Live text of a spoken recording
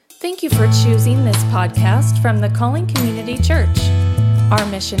Thank you for choosing this podcast from the Calling Community Church. Our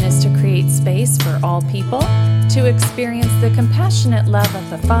mission is to create space for all people to experience the compassionate love of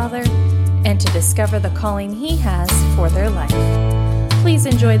the Father and to discover the calling He has for their life. Please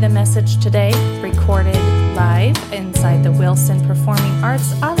enjoy the message today, recorded live inside the Wilson Performing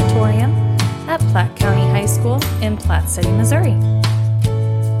Arts Auditorium at Platte County High School in Platte City, Missouri.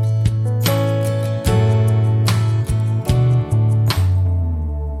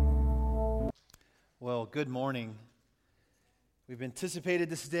 Well, good morning. We've anticipated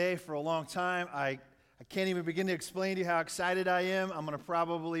this day for a long time. I can't even begin to explain to you how excited I am. I'm going to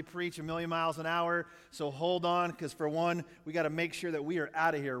probably preach a million miles an hour, so hold on, because for one, we got to make sure that we are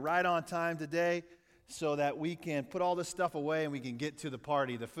out of here right on time today so that we can put all this stuff away and we can get to the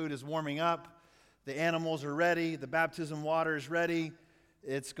party. The food is warming up. The animals are ready. The baptism water is ready.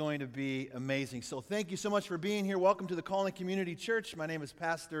 It's going to be amazing. So thank you so much for being here. Welcome to the Calling Community Church. My name is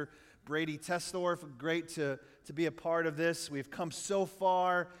Pastor Brady Tesdorf. Great to be a part of this. We've come so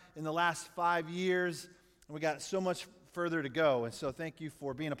far in the last 5 years, and we got so much further to go. And so thank you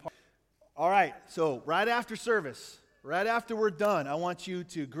for being a part. All right, so right after service, right after we're done, I want you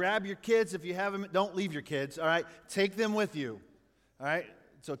to grab your kids. If you have them, don't leave your kids, all right? Take them with you, all right?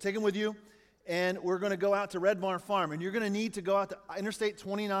 So take them with you, and we're going to go out to Red Barn Farm. And you're going to need to go out to Interstate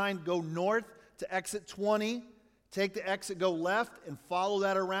 29, go north to exit 20, take the exit, go left, and follow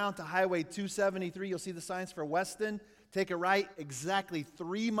that around to Highway 273. You'll see the signs for Weston. Take a right exactly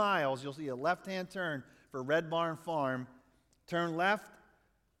 3 miles. You'll see a left-hand turn for Red Barn Farm. Turn left,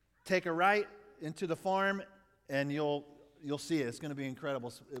 take a right into the farm, and you'll see it. It's going to be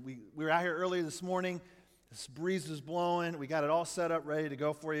incredible. We were out here earlier this morning. This breeze was blowing. We got it all set up, ready to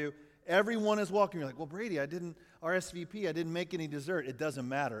go for you. Everyone is welcome. You're like, well, Brady, I didn't make any dessert. It doesn't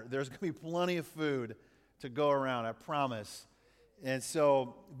matter. There's going to be plenty of food to go around, I promise. And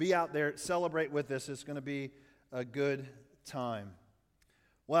so be out there, celebrate with us. It's going to be a good time.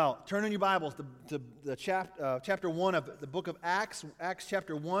 Well, turn in your Bibles to the chapter 1 of the book of Acts, Acts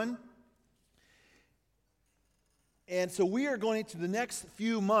chapter 1. And so we are going to, the next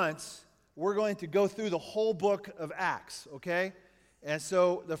few months, we're going to go through the whole book of Acts, okay? And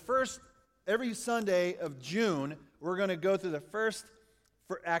so every Sunday of June, we're going to go through the first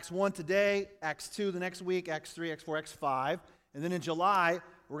for Acts 1 today, Acts 2 the next week, Acts 3, Acts 4, Acts 5. And then in July,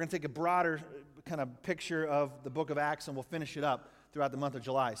 we're going to take a broader kind of picture of the book of Acts, and we'll finish it up throughout the month of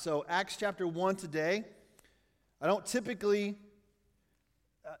July. So Acts chapter 1 today. I don't typically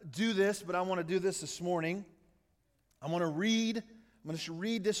do this, but I want to do this morning. I'm going to read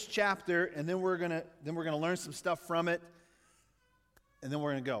this chapter, and then we're going to learn some stuff from it, and then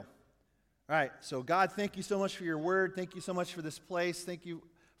we're going to go. All right, so God, thank you so much for your word. Thank you so much for this place. Thank you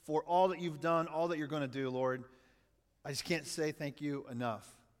for all that you've done, all that you're going to do, Lord. I just can't say thank you enough.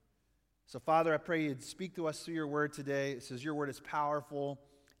 So, Father, I pray you'd speak to us through your word today. It says your word is powerful,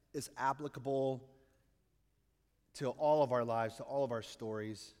 is applicable to all of our lives, to all of our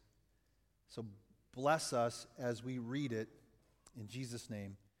stories. So bless us as we read it. In Jesus'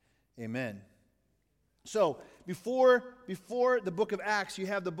 name, amen. So, before the book of Acts, you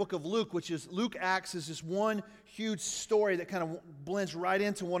have the book of Luke, which is Luke Acts is just one huge story that kind of blends right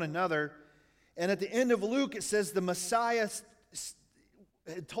into one another. And at the end of Luke, it says the Messiah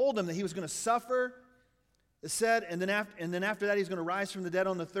had told him that he was going to suffer, it said, and then after that, he's going to rise from the dead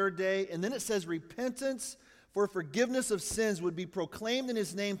on the third day. And then it says repentance for forgiveness of sins would be proclaimed in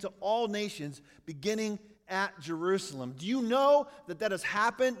his name to all nations, beginning at Jerusalem. Do you know that has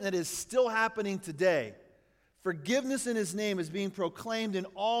happened and that is still happening today? Forgiveness in his name is being proclaimed in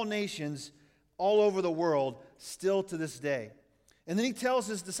all nations all over the world still to this day. And then he tells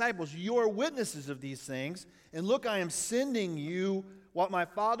his disciples, you are witnesses of these things, and look, I am sending you what my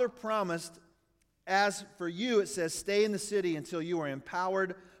Father promised. As for you, it says, stay in the city until you are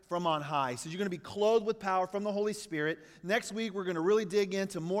empowered from on high. So you're going to be clothed with power from the Holy Spirit. Next week, we're going to really dig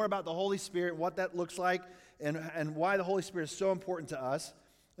into more about the Holy Spirit, what that looks like, and why the Holy Spirit is so important to us.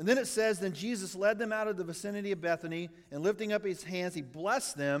 And then it says, then Jesus led them out of the vicinity of Bethany, and lifting up his hands, he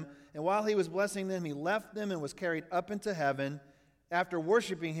blessed them. And while he was blessing them, he left them and was carried up into heaven. After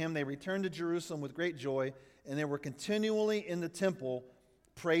worshiping him, they returned to Jerusalem with great joy, and they were continually in the temple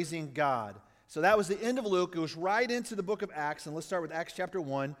praising God. So that was the end of Luke. It was right into the book of Acts, and let's start with Acts chapter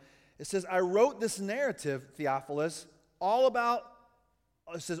 1. It says, I wrote this narrative, Theophilus, all about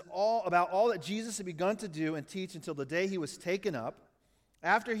all that Jesus had begun to do and teach until the day he was taken up,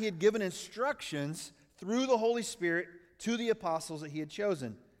 after he had given instructions through the Holy Spirit to the apostles that he had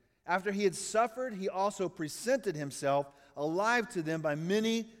chosen. After he had suffered, he also presented himself alive to them by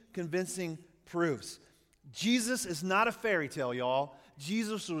many convincing proofs. Jesus is not a fairy tale, y'all.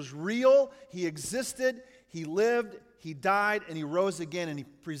 Jesus was real. He existed. He lived. He died, and he rose again, and he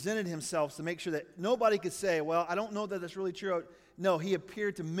presented himself to make sure that nobody could say, well, I don't know that that's really true. No, he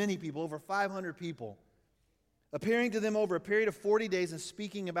appeared to many people, over 500 people, appearing to them over a period of 40 days and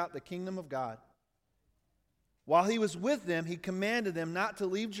speaking about the kingdom of God. While he was with them, he commanded them not to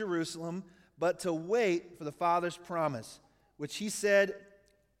leave Jerusalem, but to wait for the Father's promise, which he said,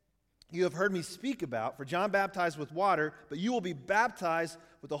 you have heard me speak about. For John baptized with water, but you will be baptized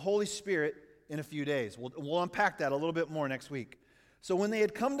with the Holy Spirit in a few days. We'll unpack that a little bit more next week. So when they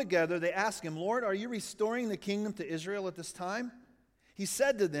had come together, they asked him, Lord, are you restoring the kingdom to Israel at this time? He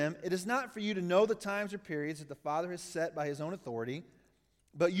said to them, it is not for you to know the times or periods that the Father has set by his own authority,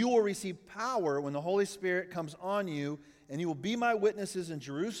 but you will receive power when the Holy Spirit comes on you, and you will be my witnesses in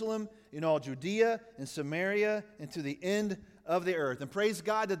Jerusalem, in all Judea, and Samaria, and to the end of the earth. And praise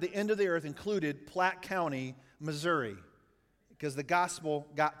God that the end of the earth included Platte County, Missouri, because the gospel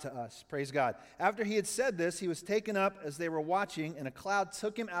got to us. Praise God. After he had said this, he was taken up as they were watching, and a cloud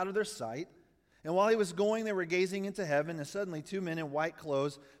took him out of their sight. And while he was going, they were gazing into heaven, and suddenly 2 men in white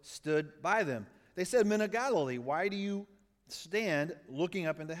clothes stood by them. They said, Men of Galilee, why do you stand looking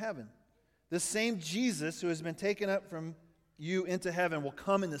up into heaven? This same Jesus who has been taken up from you into heaven will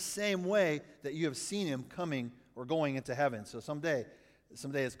come in the same way that you have seen him coming or going into heaven. So someday it's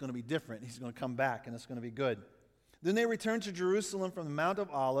going to be different. He's going to come back, and it's going to be good. Then they returned to Jerusalem from the Mount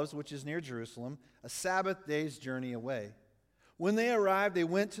of Olives, which is near Jerusalem, a Sabbath day's journey away. When they arrived, they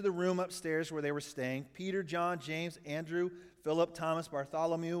went to the room upstairs where they were staying. Peter, John, James, Andrew, Philip, Thomas,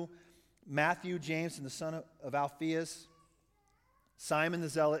 Bartholomew, Matthew, James, and the son of Alphaeus, Simon the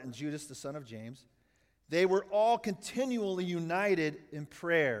Zealot, and Judas, the son of James. They were all continually united in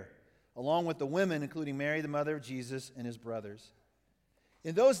prayer, along with the women, including Mary, the mother of Jesus, and his brothers.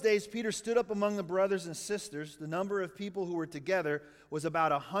 In those days, Peter stood up among the brothers and sisters. The number of people who were together was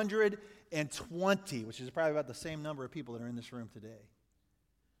about 120, which is probably about the same number of people that are in this room today.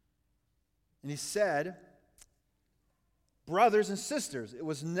 And he said, brothers and sisters, it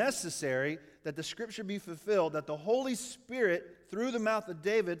was necessary that the scripture be fulfilled, that the Holy Spirit, through the mouth of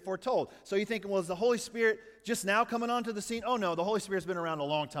David, foretold. So you think, well, is the Holy Spirit just now coming onto the scene? Oh, no, the Holy Spirit's been around a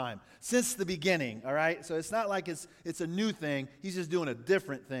long time, since the beginning, all right? So it's not like it's a new thing. He's just doing a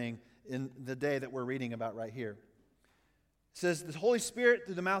different thing in the day that we're reading about right here. It says, the Holy Spirit,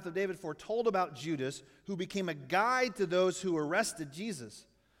 through the mouth of David, foretold about Judas, who became a guide to those who arrested Jesus.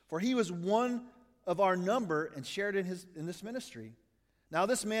 For he was one of our number and shared in this ministry. Now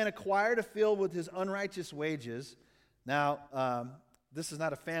this man acquired a field with his unrighteous wages. Now, this is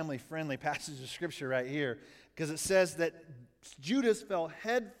not a family-friendly passage of Scripture right here, because it says that Judas fell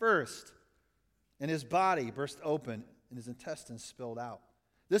head first, and his body burst open, and his intestines spilled out.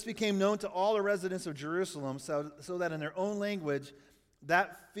 This became known to all the residents of Jerusalem, so that in their own language,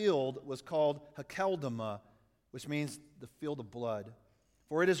 that field was called Hakeldama, which means the field of blood.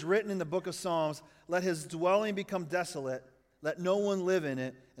 For it is written in the book of Psalms, let his dwelling become desolate, let no one live in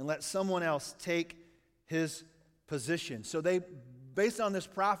it, and let someone else take his position. So they, based on this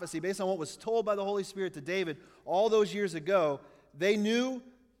prophecy, based on what was told by the Holy Spirit to David all those years ago, they knew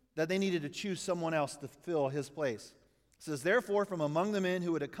that they needed to choose someone else to fill his place. It says, therefore, from among the men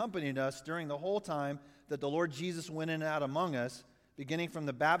who had accompanied us during the whole time that the Lord Jesus went in and out among us, beginning from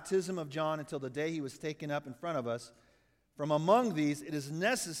the baptism of John until the day he was taken up in front of us, from among these it is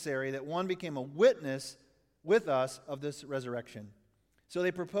necessary that one became a witness with us of this resurrection. So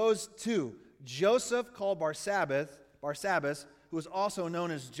they proposed two, Joseph called Barsabbas, who was also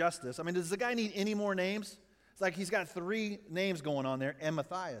known as Justus. I mean, does the guy need any more names? It's like he's got 3 names going on there, and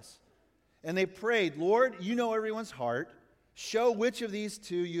Matthias. And they prayed, Lord, you know everyone's heart. Show which of these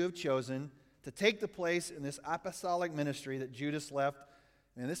 2 you have chosen to take the place in this apostolic ministry that Judas left,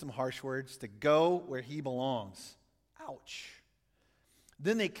 and there's some harsh words, to go where he belongs. Ouch.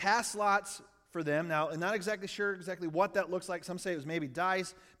 Then they cast lots for them. Now, I'm not exactly sure what that looks like. Some say it was maybe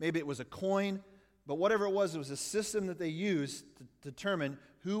dice, maybe it was a coin, but whatever it was a system that they used to determine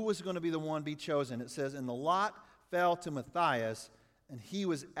who was going to be the one be chosen. It says, and the lot fell to Matthias, and he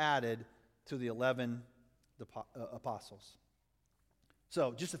was added to the 11 apostles.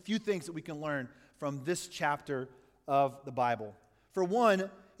 So, just a few things that we can learn from this chapter of the Bible. For one,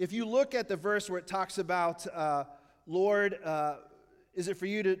 if you look at the verse where it talks about, Lord, is it for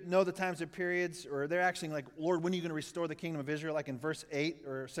you to know the times and periods? Or they're actually like, Lord, when are you going to restore the kingdom of Israel? Like in verse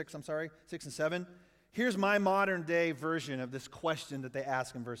 6 and 7. Here's my modern day version of this question that they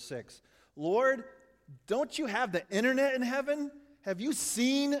ask in verse 6. Lord, don't you have the internet in heaven? Have you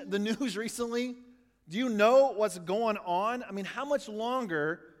seen the news recently? Do you know what's going on? I mean, how much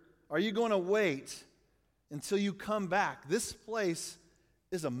longer are you going to wait until you come back? This place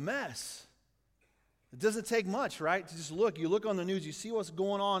is a mess. It doesn't take much, right? To just look. You look on the news, you see what's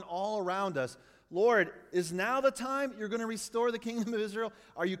going on all around us. Lord, is now the time you're going to restore the kingdom of Israel?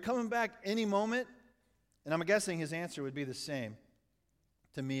 Are you coming back any moment? And I'm guessing his answer would be the same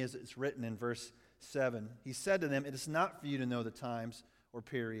to me as it's written in verse 7. He said to them, "It is not for you to know the times or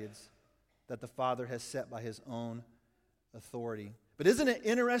periods that the Father has set by his own authority." But isn't it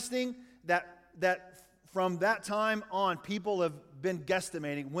interesting that from that time on, people have been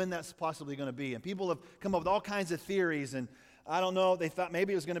guesstimating when that's possibly going to be. And people have come up with all kinds of theories. And I don't know, they thought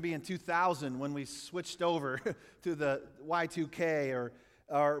maybe it was going to be in 2000 when we switched over to the Y2K.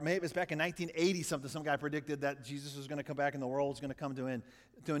 Or maybe it was back in 1980 something. Some guy predicted that Jesus was going to come back and the world was going to come to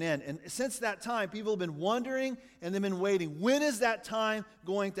an end. And since that time, people have been wondering and they've been waiting. When is that time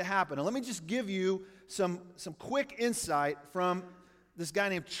going to happen? And let me just give you some quick insight from this guy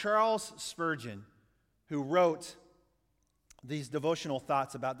named Charles Spurgeon, who wrote these devotional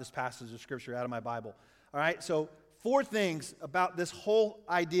thoughts about this passage of Scripture out of my Bible. All right, so 4 things about this whole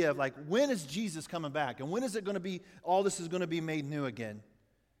idea of like, when is Jesus coming back? And when is it going to be, all this is going to be made new again?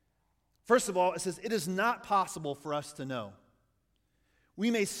 First of all, it says, it is not possible for us to know.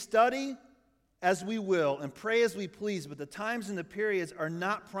 We may study as we will and pray as we please, but the times and the periods are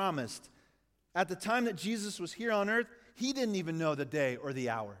not promised. At the time that Jesus was here on earth, he didn't even know the day or the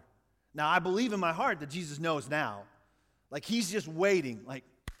hour. Now, I believe in my heart that Jesus knows now. Like, he's just waiting. Like,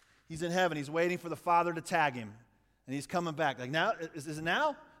 he's in heaven. He's waiting for the Father to tag him. And he's coming back. Like, now? Is it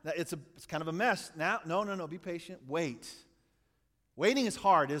now? It's kind of a mess. Now? No. Be patient. Wait. Waiting is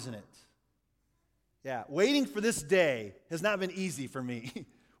hard, isn't it? Yeah. Waiting for this day has not been easy for me.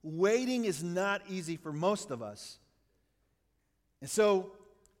 Waiting is not easy for most of us. And so,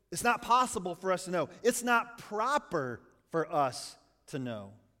 it's not possible for us to know. It's not proper for us to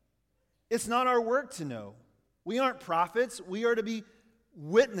know. It's not our work to know. We aren't prophets. We are to be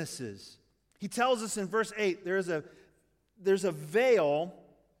witnesses. He tells us in verse 8, there's a veil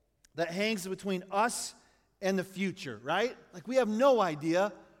that hangs between us and the future, right? Like, we have no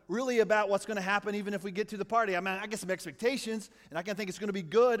idea really about what's going to happen even if we get to the party. I mean, I get some expectations, and I can think it's going to be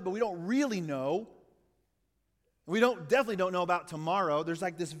good, but we don't really know. We definitely don't know about tomorrow. There's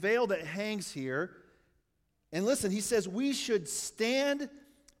like this veil that hangs here. And listen, he says we should stand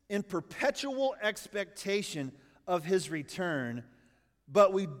in perpetual expectation of his return,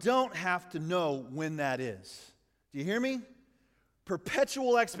 but we don't have to know when that is. Do you hear me?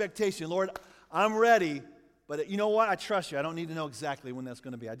 Perpetual expectation. Lord, I'm ready, but you know what? I trust you. I don't need to know exactly when that's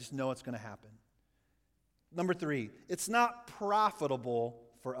going to be. I just know it's going to happen. Number 3, it's not profitable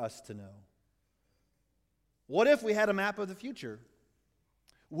for us to know. What if we had a map of the future?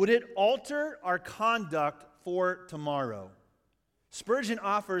 Would it alter our conduct for tomorrow? Spurgeon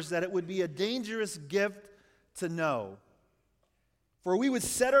offers that it would be a dangerous gift to know, for we would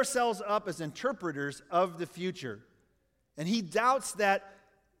set ourselves up as interpreters of the future. And he doubts that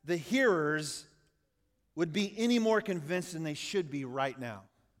the hearers would be any more convinced than they should be right now.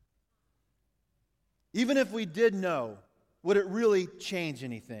 Even if we did know, would it really change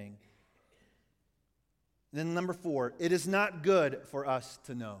anything? Then number 4, it is not good for us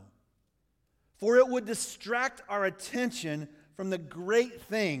to know, for it would distract our attention from the great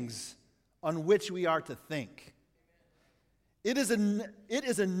things on which we are to think. It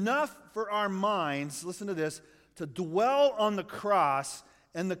is enough for our minds, listen to this, to dwell on the cross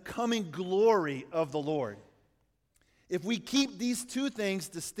and the coming glory of the Lord. If we keep these 2 things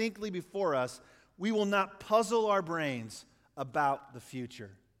distinctly before us, we will not puzzle our brains about the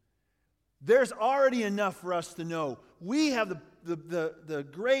future. There's already enough for us to know. We have the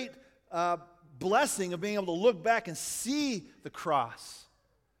great blessing of being able to look back and see the cross,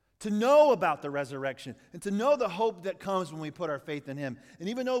 to know about the resurrection, and to know the hope that comes when we put our faith in him. And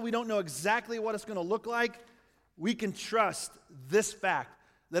even though we don't know exactly what it's going to look like, we can trust this fact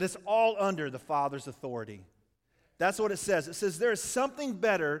that it's all under the Father's authority. That's what it says. It says there is something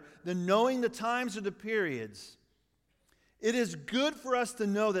better than knowing the times or the periods. It is good for us to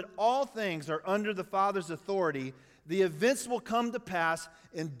know that all things are under the Father's authority. The events will come to pass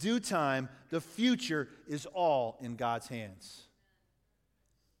in due time. The future is all in God's hands.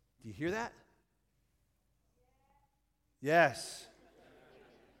 Do you hear that? Yes.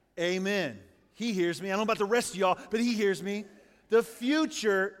 Amen. He hears me. I don't know about the rest of y'all, but he hears me. The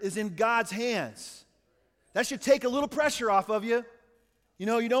future is in God's hands. That should take a little pressure off of you. You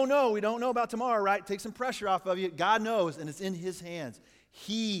know, you don't know. We don't know about tomorrow, right? Take some pressure off of you. God knows, and it's in his hands.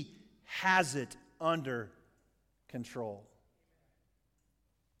 He has it under control.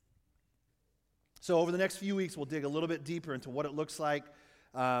 So over the next few weeks, we'll dig a little bit deeper into what it looks like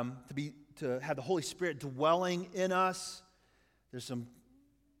to have the Holy Spirit dwelling in us. There's some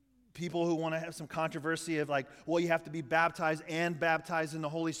people who want to have some controversy of like, well, you have to be baptized and baptized in the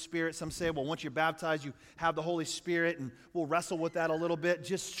Holy Spirit. Some say, well, once you're baptized, you have the Holy Spirit, and we'll wrestle with that a little bit.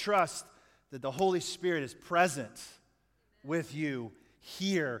 Just trust that the Holy Spirit is present with you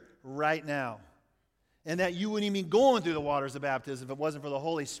here right now. And that you wouldn't even be going through the waters of baptism if it wasn't for the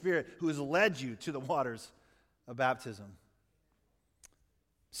Holy Spirit who has led you to the waters of baptism.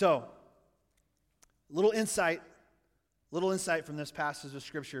 So, little insight from this passage of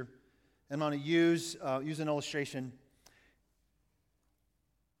Scripture. And I'm going to use an illustration.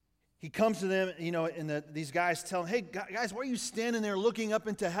 He comes to them, and these guys tell him, hey, guys, why are you standing there looking up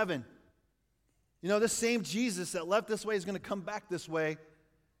into heaven? This same Jesus that left this way is going to come back this way.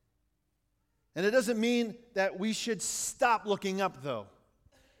 And it doesn't mean that we should stop looking up, though.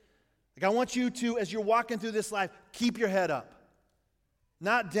 Like, I want you to, as you're walking through this life, keep your head up.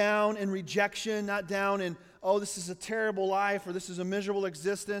 Not down in rejection, not down in, oh, this is a terrible life, or this is a miserable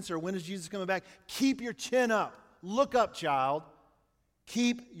existence, or when is Jesus coming back? Keep your chin up. Look up, child.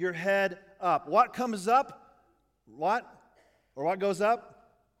 Keep your head up. What comes up? What goes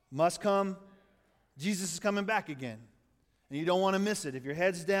up must come. Jesus is coming back again. And you don't want to miss it. If your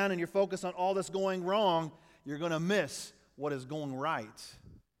head's down and you're focused on all that's going wrong, you're going to miss what is going right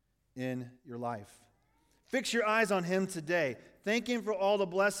in your life. Fix your eyes on Him today. Thank Him for all the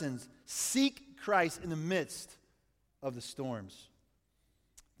blessings. Seek Christ in the midst of the storms.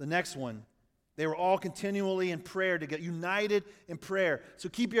 The next one, they were all continually in prayer to get united in prayer. So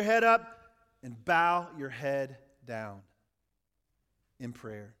keep your head up and bow your head down in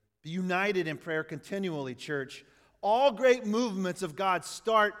prayer. Be united in prayer continually, church. All great movements of God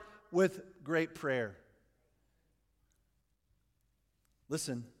start with great prayer.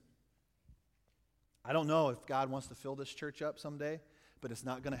 Listen, I don't know if God wants to fill this church up someday, but it's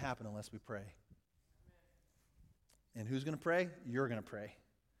not going to happen unless we pray. And who's going to pray? You're going to pray.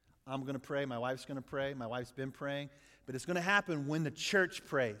 I'm going to pray. My wife's going to pray. My wife's been praying. But it's going to happen when the church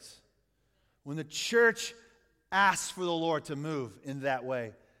prays. When the church asks for the Lord to move in that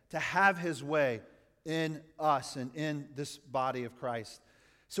way, to have His way in us and in this body of Christ.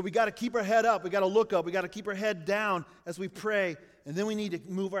 So we got to keep our head up. We got to look up. We got to keep our head down as we pray. And then we need to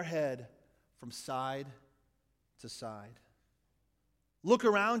move our head from side to side. Look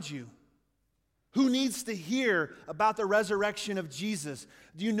around you. Who needs to hear about the resurrection of Jesus?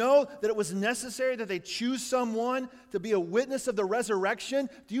 Do you know that it was necessary that they choose someone to be a witness of the resurrection?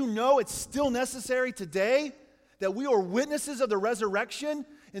 Do you know it's still necessary today that we are witnesses of the resurrection?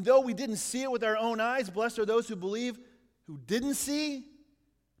 And though we didn't see it with our own eyes, blessed are those who believe who didn't see.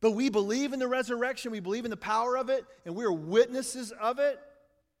 But we believe in the resurrection. We believe in the power of it. And we are witnesses of it.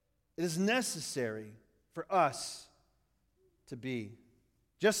 It is necessary for us to be.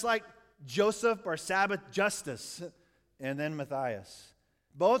 Just like Joseph, Barsabbas, Justus, and then Matthias.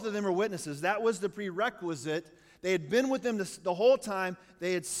 Both of them are witnesses. That was the prerequisite. They had been with them the whole time.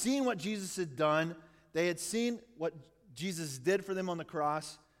 They had seen what Jesus had done. They had seen what Jesus did for them on the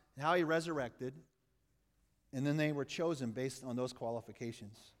cross and how He resurrected. And then they were chosen based on those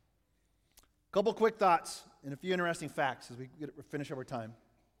qualifications. A couple quick thoughts and a few interesting facts as we finish up our time.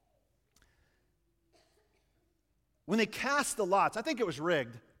 When they cast the lots, I think it was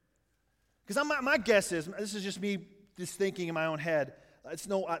rigged. Because my guess is, this is just me just thinking in my own head, it's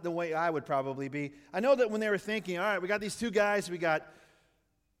the way I would probably be. I know that when they were thinking, all right, we got these two guys, we got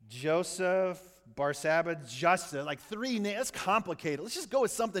Joseph, Barsabbas, Justus, like three names. That's complicated. Let's just go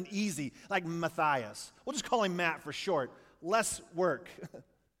with something easy, like Matthias. We'll just call him Matt for short. Less work.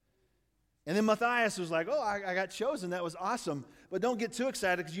 And then Matthias was like, oh, I got chosen. That was awesome. But don't get too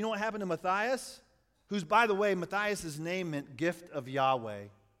excited, because you know what happened to Matthias? Who's, by the way, Matthias' name meant gift of Yahweh.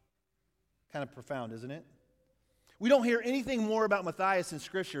 Kind of profound, isn't it? We don't hear anything more about Matthias in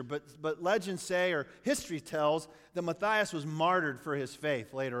Scripture, but legends say, or history tells, that Matthias was martyred for his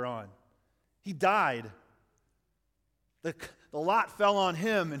faith later on. He died. The lot fell on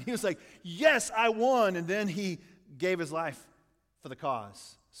him, and he was like, yes, I won. And then he gave his life for the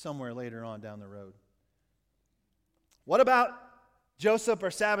cause somewhere later on down the road. What about Joseph,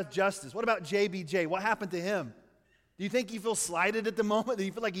 Barsabbas, Justus? What about JBJ? What happened to him? Do you think he feels slighted at the moment? Do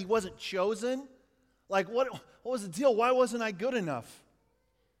you feel like he wasn't chosen? Like, what was the deal? Why wasn't I good enough?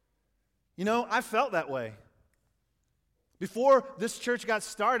 I felt that way. Before this church got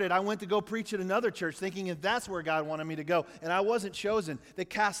started, I went to go preach at another church thinking if that's where God wanted me to go, and I wasn't chosen. They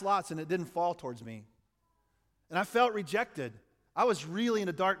cast lots, and it didn't fall towards me. And I felt rejected. I was really in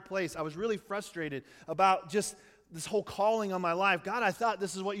a dark place. I was really frustrated about just this whole calling on my life. God, I thought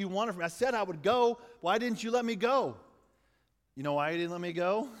this is what you wanted from me. I said I would go. Why didn't you let me go? You know why you didn't let me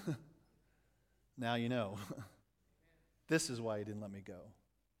go? Now you know. This is why you didn't let me go.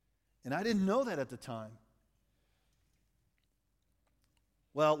 And I didn't know that at the time.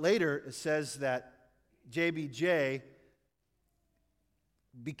 Well, later it says that JBJ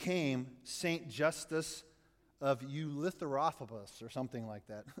became Saint Justus of Eleutherophobos or something like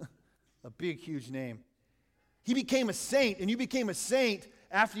that. A big, huge name. He became a saint, and you became a saint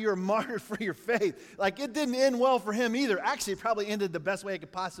after you were martyred for your faith. Like, it didn't end well for him either. Actually, it probably ended the best way it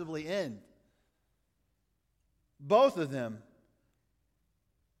could possibly end. Both of them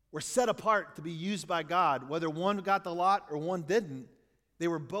were set apart to be used by God. Whether one got the lot or one didn't, they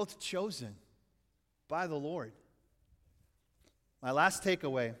were both chosen by the Lord. My last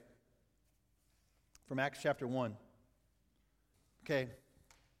takeaway from Acts chapter 1. Okay.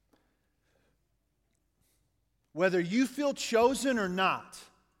 Whether you feel chosen or not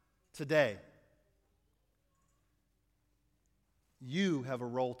today, you have a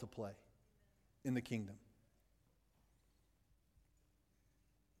role to play in the kingdom.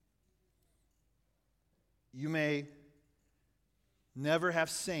 You may never have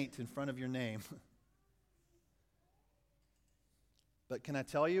saint in front of your name. But can I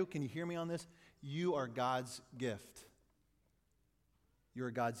tell you, can you hear me on this? You are God's gift. You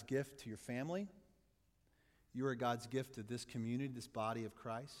are God's gift to your family. You are God's gift to this community, this body of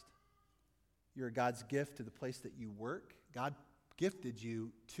Christ. You are God's gift to the place that you work. God gifted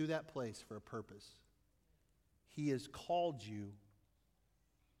you to that place for a purpose. He has called you.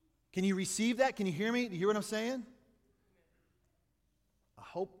 Can you receive that? Can you hear me? Do you hear what I'm saying? I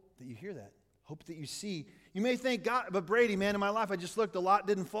hope that you hear that. Hope that you see. You may think, God, but Brady, man, in my life, I just looked, a lot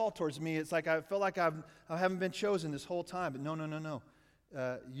didn't fall towards me. It's like I felt like I haven't been chosen this whole time. But no.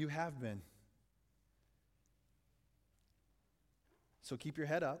 You have been. So keep your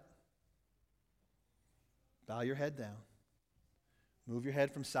head up. Bow your head down. Move your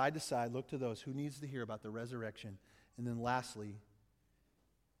head from side to side. Look to those who needs to hear about the resurrection. And then lastly,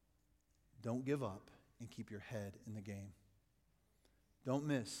 don't give up and keep your head in the game. Don't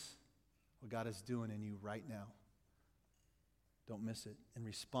miss what God is doing in you right now. Don't miss it. And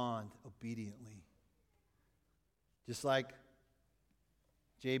respond obediently. Just like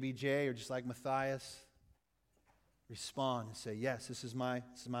JBJ or just like Matthias, respond and say, yes, this is my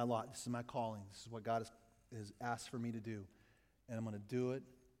lot. This is my calling. This is what God has asked for me to do. And I'm going to do it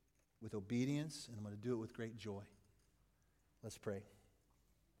with obedience, and I'm going to do it with great joy. Let's pray.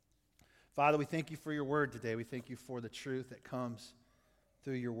 Father, we thank you for your word today. We thank you for the truth that comes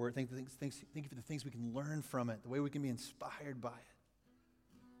through your word. Thank you for the things we can learn from it, the way we can be inspired by it.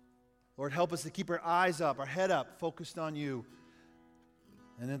 Lord, help us to keep our eyes up, our head up, focused on you.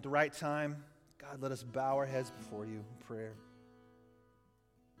 And at the right time, God, let us bow our heads before you in prayer.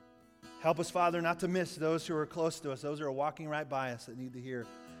 Help us, Father, not to miss those who are close to us, those who are walking right by us that need to hear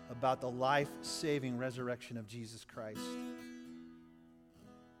about the life-saving resurrection of Jesus Christ.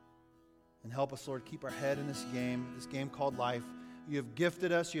 And help us, Lord, keep our head in this game called life. You have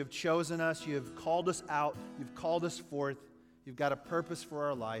gifted us, you have chosen us, you have called us out, you've called us forth. You've got a purpose for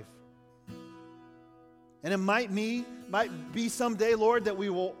our life. And it might be someday, Lord, that we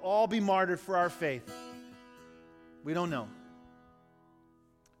will all be martyred for our faith. We don't know.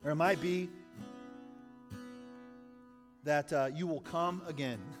 Or it might be that you will come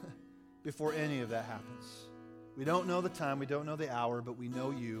again before any of that happens. We don't know the time, we don't know the hour, but we know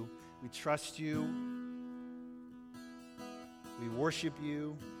you. We trust you. We worship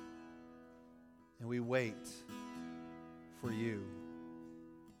you. And we wait for you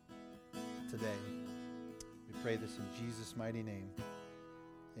today. We pray this in Jesus' mighty name.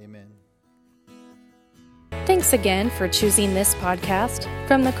 Amen. Thanks again for choosing this podcast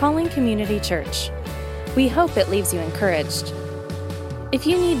from the Calling Community Church. We hope it leaves you encouraged. If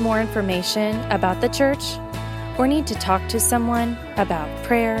you need more information about the church or need to talk to someone about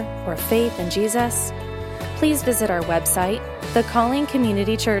prayer or faith in Jesus, please visit our website,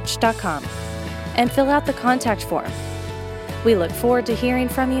 thecallingcommunitychurch.com, and fill out the contact form. We look forward to hearing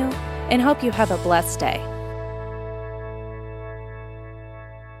from you and hope you have a blessed day.